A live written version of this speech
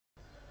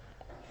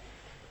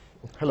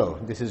Hello,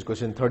 this is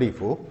question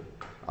 34,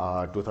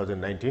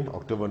 2019,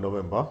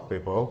 October-November,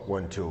 paper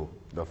 1-2,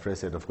 the fresh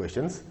set of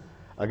questions.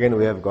 Again,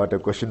 we have got a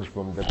question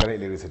from the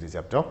current electricity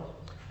chapter.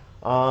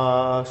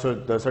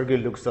 So the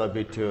circuit looks a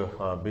bit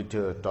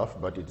tough,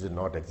 but it is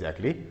not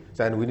exactly.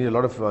 So, and we need a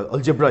lot of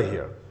algebra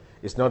here.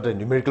 It's not a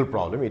numerical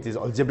problem, it is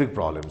algebraic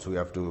problem. So we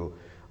have to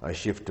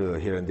shift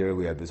here and there.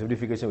 We have the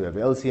simplification, we have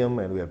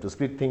LCM, and we have to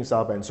split things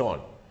up and so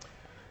on.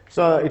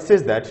 So it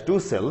says that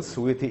two cells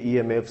with the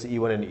EMFs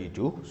E1 and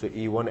E2, so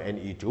E1 and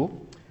E2,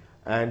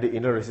 and the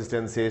inner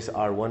resistances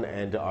R1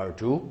 and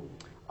R2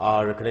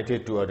 are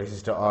connected to a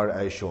resistor R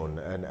as shown.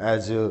 And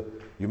as you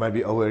might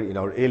be aware, in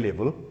our A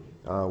level,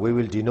 we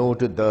will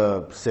denote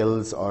the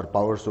cells or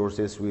power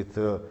sources with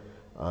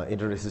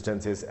inner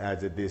resistances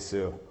as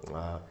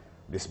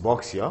this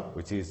box here,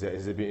 which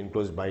is being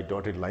enclosed by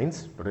dotted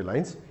lines.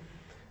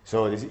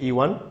 So this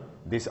E1,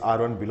 this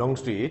R1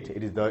 belongs to it.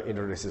 It is the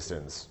inner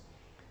resistance.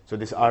 So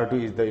this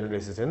R2 is the inner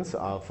resistance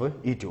of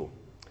E2.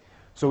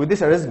 So with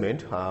this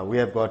arrangement, we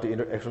have got the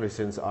external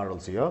resistance R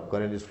also here.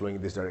 Current is flowing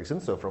in this direction.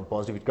 So from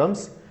positive it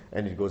comes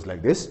and it goes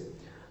like this.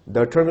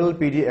 The terminal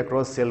PD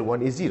across cell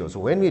 1 is 0.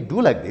 So when we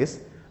do like this,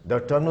 the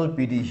terminal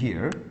PD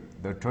here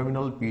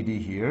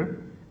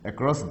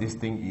across this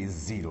thing is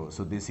 0.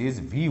 So this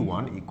is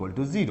V1 equal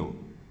to 0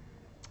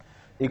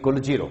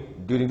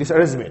 during this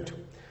arrangement.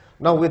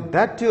 Now with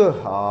that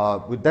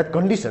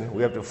condition,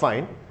 we have to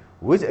find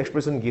which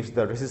expression gives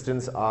the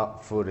resistance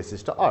for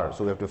resistor R.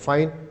 So we have to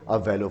find a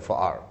value for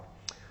R.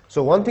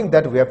 So one thing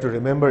that we have to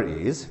remember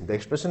is the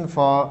expression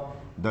for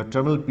the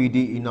terminal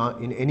PD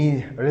in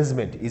any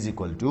arrangement is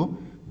equal to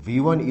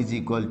V1 is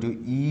equal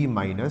to E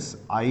minus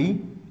I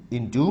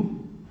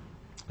into,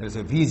 let us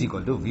say V is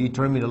equal to V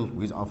terminal,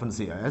 we often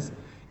say as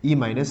E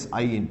minus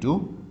I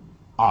into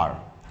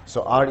R.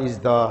 So R is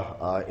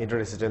the inner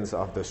resistance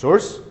of the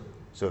source,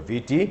 so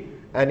VT,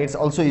 and it's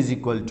also is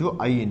equal to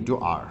I into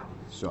R.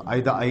 So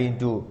either I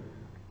into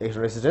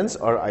external resistance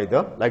or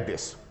either like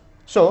this.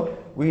 So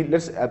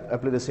let's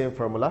apply the same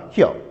formula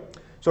here.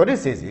 So what it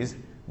says is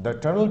the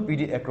terminal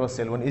PD across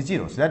cell 1 is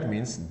 0. So that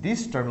means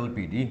this terminal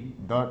PD,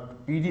 the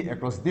PD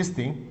across this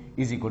thing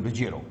is equal to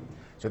 0.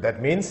 So that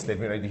means, let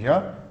me write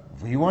here,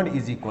 V1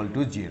 is equal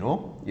to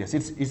 0. Yes,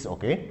 it's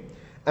okay.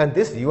 And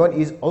this V1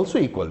 is also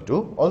equal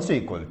to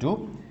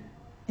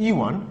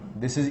E1.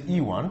 This is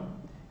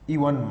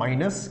E1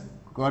 minus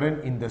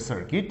current in the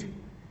circuit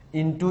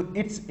into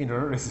its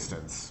inner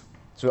resistance.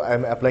 So I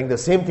am applying the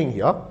same thing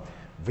here.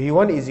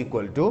 V1 is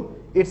equal to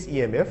its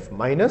EMF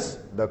minus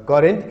the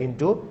current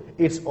into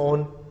its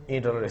own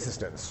internal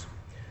resistance.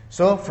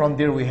 So from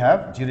there we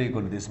have 0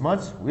 equal to this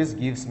much, which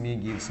gives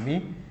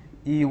me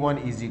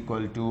E1 is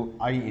equal to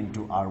I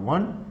into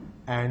R1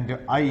 and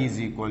I is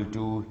equal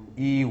to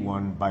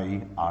E1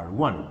 by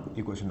R1,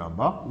 equation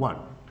number 1.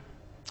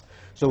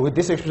 So with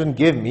this expression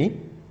gave me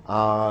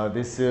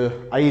this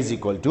I is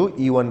equal to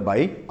E1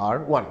 by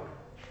R1.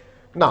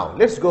 Now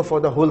let's go for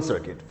the whole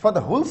circuit. For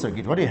the whole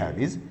circuit, what you have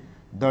is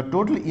the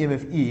total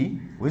EMF E,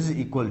 which is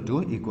equal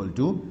to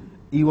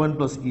E1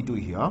 plus E2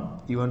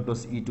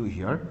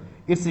 here,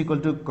 it's equal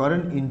to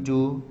current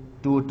into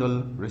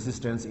total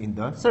resistance in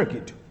the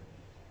circuit.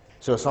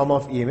 So sum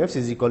of EMFs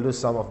is equal to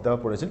sum of the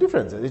potential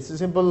differences. It's a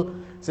simple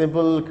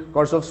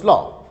Kirchhoff's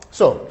law.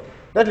 So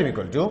that will be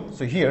equal to,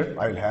 so here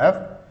I will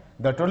have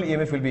the total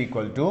EMF will be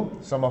equal to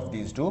sum of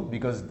these two,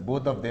 because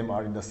both of them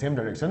are in the same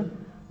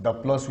direction. The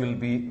plus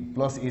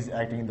is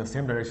acting in the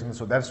same direction,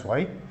 so that's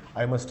why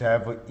I must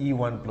have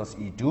E1 plus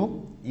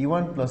E2.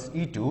 E1 plus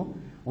E2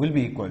 will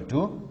be equal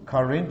to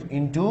current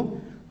into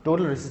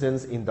total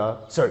resistance in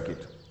the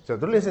circuit. So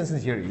total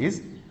resistance here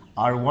is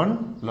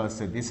R1 plus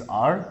this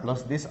R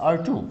plus this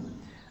R2.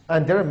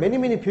 And there are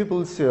many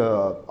people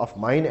of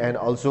mine, and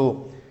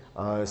also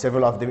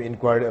several of them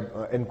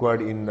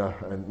inquired in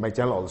my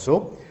channel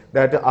also,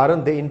 that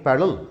aren't they in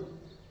parallel?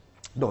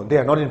 No, they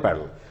are not in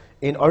parallel.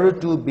 In order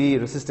to be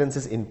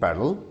resistances in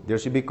parallel, there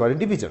should be current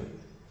division.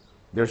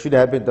 There should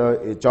have been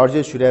the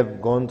charges should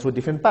have gone through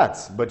different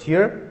paths. But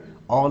here,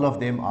 all of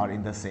them are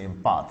in the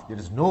same path. There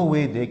is no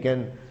way they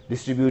can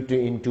distribute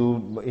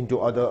into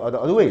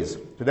other ways.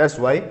 So that's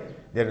why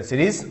they are in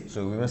series.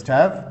 So we must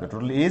have the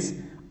total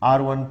is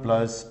R1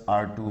 plus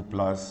R2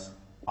 plus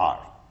R.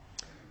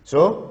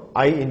 So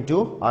I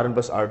into R1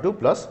 plus R2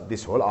 plus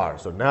this whole R.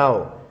 So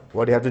now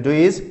what you have to do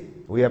is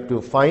we have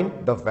to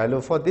find the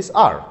value for this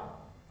R.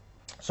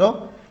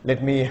 So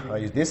let me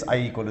use this I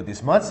equal to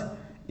this much,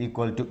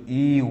 equal to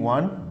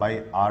E1 by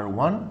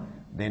R1,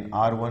 then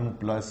R1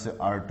 plus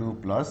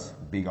R2 plus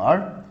big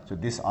R. So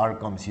this R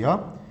comes here.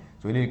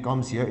 So when it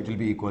comes here, it will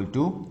be equal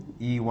to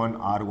E1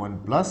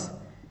 R1 plus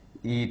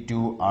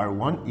E2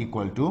 R1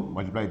 equal to,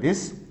 multiply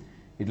this,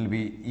 it will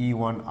be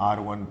E1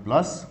 R1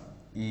 plus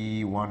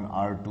E1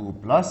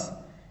 R2 plus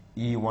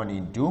E1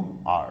 into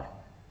R.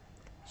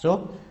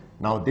 So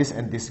now this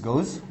and this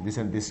goes, this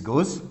and this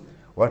goes.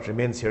 What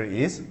remains here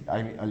is,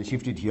 I'll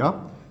shift it here.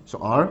 So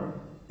R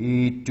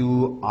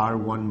E2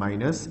 R1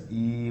 minus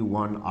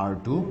E1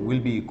 R2 will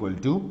be equal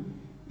to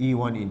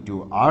E1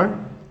 into R,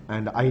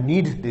 and I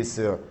need this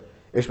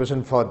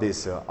expression for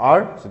this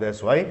R. So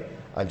that's why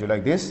I'll do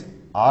like this.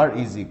 R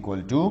is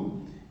equal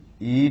to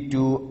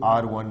E2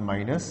 R1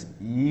 minus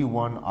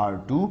E1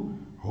 R2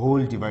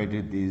 whole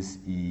divided this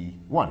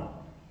E1.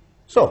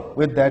 So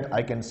with that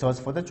I can search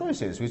for the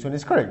choices, which one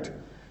is correct.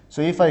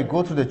 So if I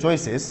go through the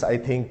choices, I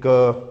think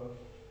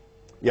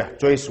yeah,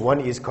 choice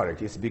 1 is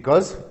correct. It's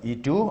because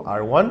E2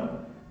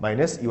 R1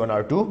 minus E1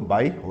 R2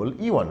 by whole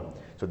E1.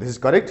 So this is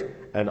correct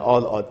and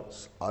all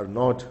others are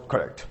not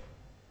correct.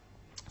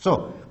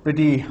 So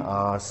pretty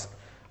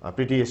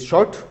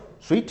short,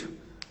 sweet,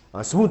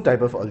 smooth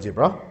type of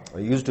algebra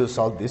used to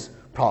solve this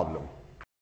problem.